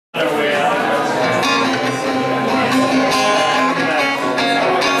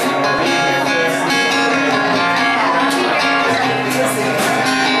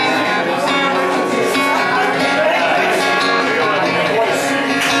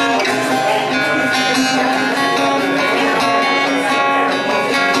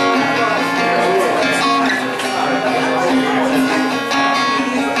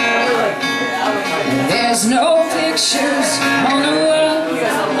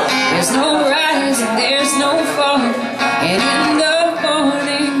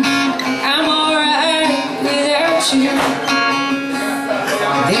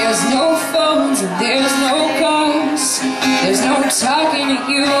talking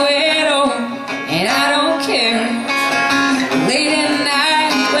to you at all, and I don't care. Late at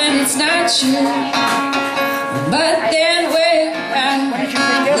night when it's not you, but then when I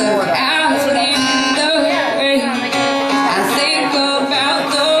look out in the rain, I think about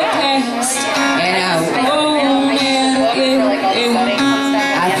the past, and I won't again.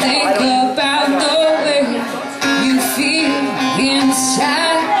 I think about the way you feel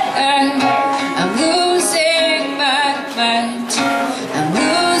inside. I'm losing my mind. I'm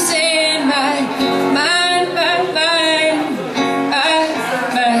losing my mind, my mind, my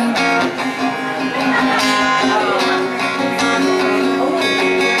mind.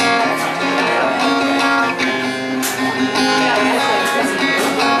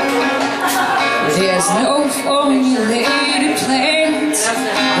 There's no formulated plans.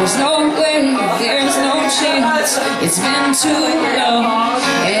 There's no way, there's no chance. It's been too long,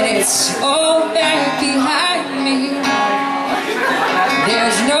 and it's all back behind me.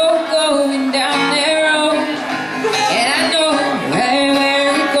 There's no going down that road, and I know right where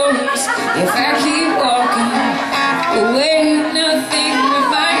it goes. If I keep walking away, nothing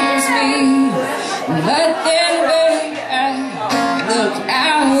reminds me. But then when I look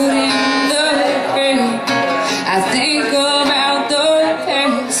out in the rain, I think about the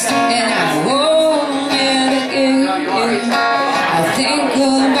past, and I won't again. I think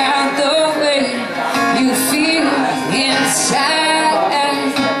about the way you feel inside.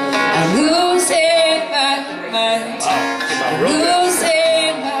 I'm losing my mind. I'm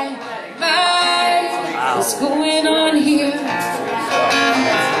losing my mind. What's going on here?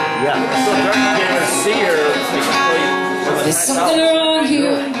 There's something wrong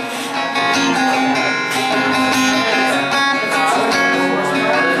here.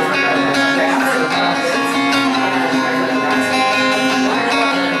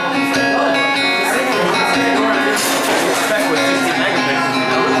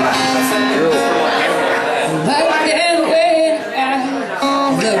 But then when I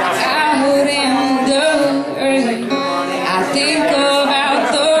look out in the rain, I think about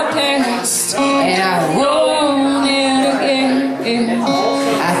the past, and I want it again.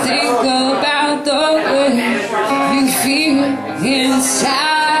 I think about the way you feel inside.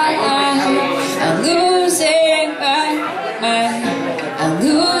 I'm losing my mind. I'm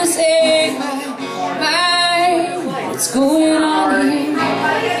losing my mind. What's going on here?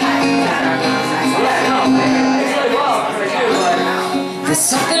 There's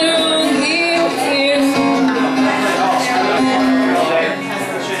something wrong here.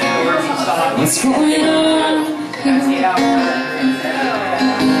 What's going on?